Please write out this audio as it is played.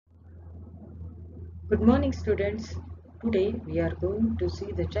Good morning, students. Today we are going to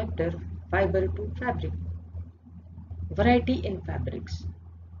see the chapter Fiber to Fabric. Variety in fabrics.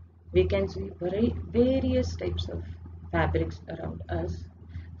 We can see various types of fabrics around us.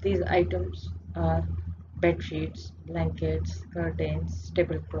 These items are bed sheets, blankets, curtains,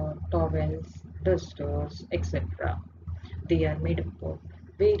 tablecloth, towels, dusters, etc. They are made up of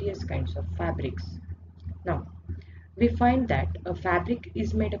various kinds of fabrics. Now, we find that a fabric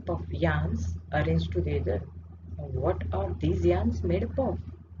is made up of yarns arranged together. What are these yarns made up of?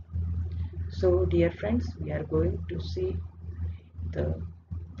 So, dear friends, we are going to see the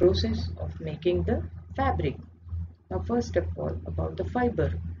process of making the fabric. Now, first of all, about the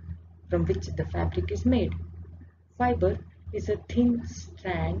fiber from which the fabric is made. Fiber is a thin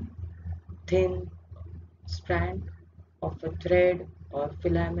strand of a thread or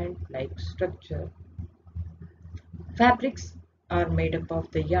filament like structure. Fabrics are made up of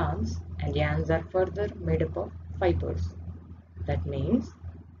the yarns, and yarns are further made up of fibers. That means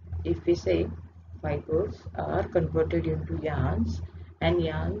if we say fibers are converted into yarns and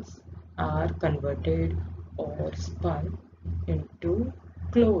yarns are converted or spun into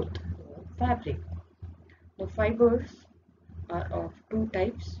cloth or fabric. The fibers are of two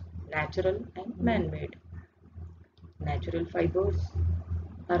types, natural and man-made. Natural fibers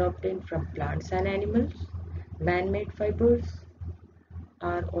are obtained from plants and animals. Man-made fibers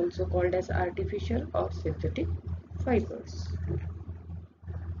are also called as artificial or synthetic fibers.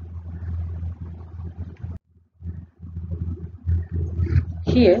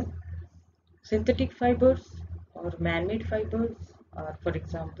 Here, synthetic fibers or man-made fibers are, for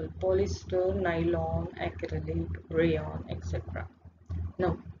example, polyester, nylon, acrylic, rayon, etc.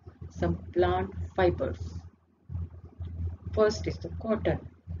 Now, some plant fibers. First is the cotton.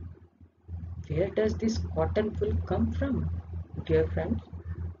 Where does this cotton wool come from? Dear friends,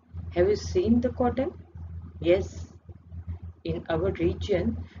 have you seen the cotton? Yes, in our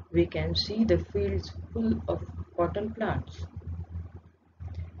region, we can see the fields full of cotton plants.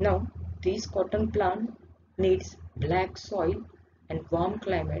 Now, this cotton plant needs black soil and warm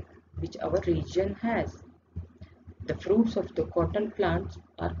climate which our region has. The fruits of the cotton plants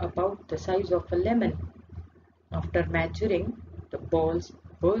are about the size of a lemon. After maturing, the balls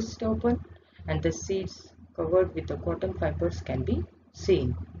burst open and the seeds covered with the cotton fibers can be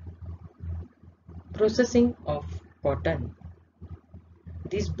seen. Processing of cotton.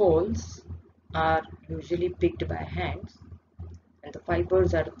 These balls are usually picked by hands, and the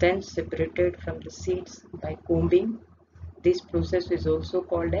fibers are then separated from the seeds by combing. This process is also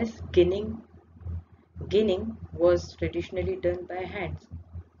called as ginning. Ginning was traditionally done by hands.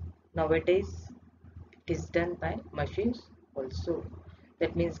 Nowadays, it is done by machines also.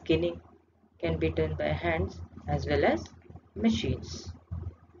 That means ginning can be done by hands as well as machines.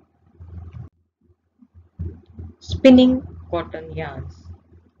 Spinning cotton yarns.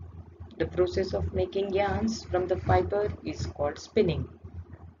 The process of making yarns from the fiber is called spinning.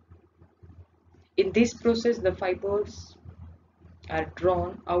 In this process, the fibers are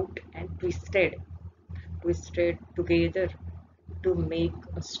drawn out and twisted together to make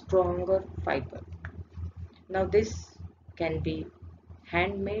a stronger fiber. Now this can be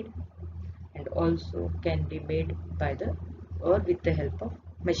handmade and also can be made by the or with the help of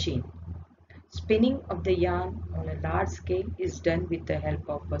machine. Spinning of the yarn on a large scale is done with the help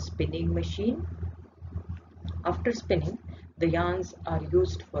of a spinning machine. After spinning, the yarns are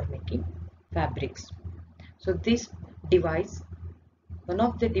used for making fabrics. So this device, one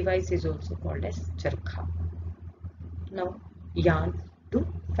of the device is also called as charkha. Now yarn to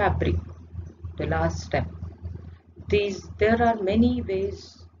fabric, the last step. There are many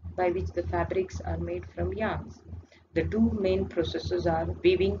ways by which the fabrics are made from yarns. The two main processes are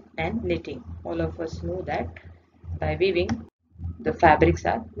weaving and knitting. All of us know that by weaving the fabrics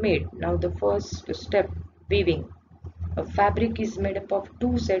are made. Now the first step, weaving. A fabric is made up of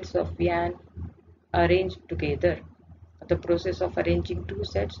two sets of yarn arranged together. The process of arranging two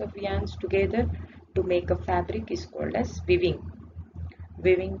sets of yarns together to make a fabric is called as weaving.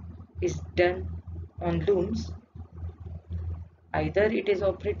 Weaving is done on looms. Either it is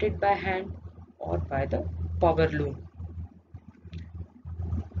operated by hand or by the power loom.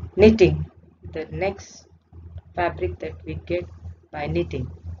 Knitting, the next fabric that we get by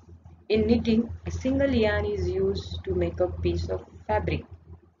knitting. In knitting, a single yarn is used to make a piece of fabric.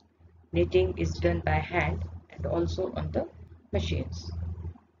 Knitting is done by hand and also on the machines.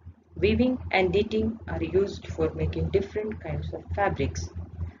 Weaving and knitting are used for making different kinds of fabrics.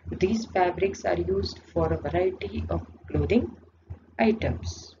 These fabrics are used for a variety of clothing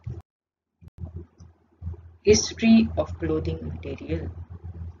items. History of clothing material.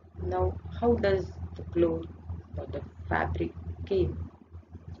 Now, how does the cloth or the fabric came.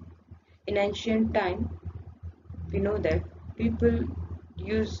 In ancient time, we know that people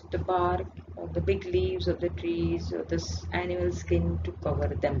used the bark or the big leaves of the trees or the animal skin to cover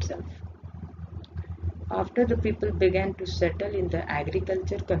themselves. After the people began to settle in the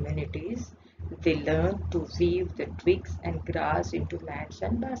agriculture communities, they learned to weave the twigs and grass into mats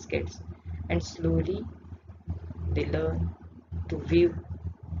and baskets, and slowly they learned to weave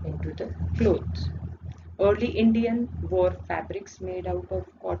into the clothes. Early Indian wore fabrics made out of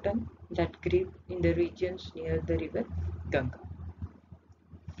cotton that grew in the regions near the river Ganga.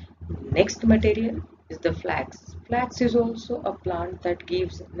 Next material is the flax. Flax is also a plant that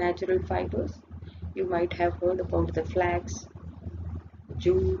gives natural fibers. You might have heard about the flax,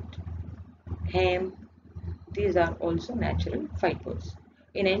 jute, hemp. These are also natural fibers.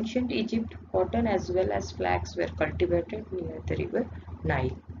 In ancient Egypt, cotton as well as flax were cultivated near the river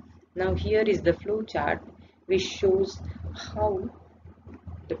Nile. Now here is the flow chart which shows how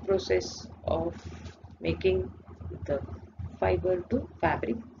the process of making the fiber to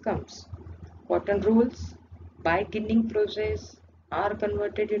fabric comes. Cotton rolls by ginning process are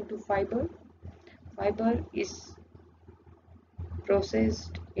converted into fiber. Fiber is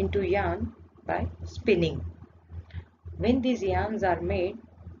processed into yarn by spinning. When these yarns are made,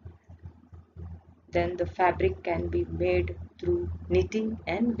 then the fabric can be made through knitting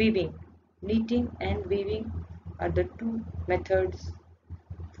and weaving. Knitting and weaving are the two methods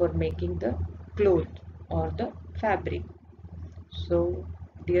for making the cloth or the fabric. So,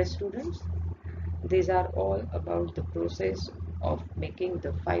 dear students, these are all about the process of making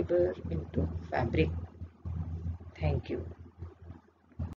the fiber into fabric. Thank you.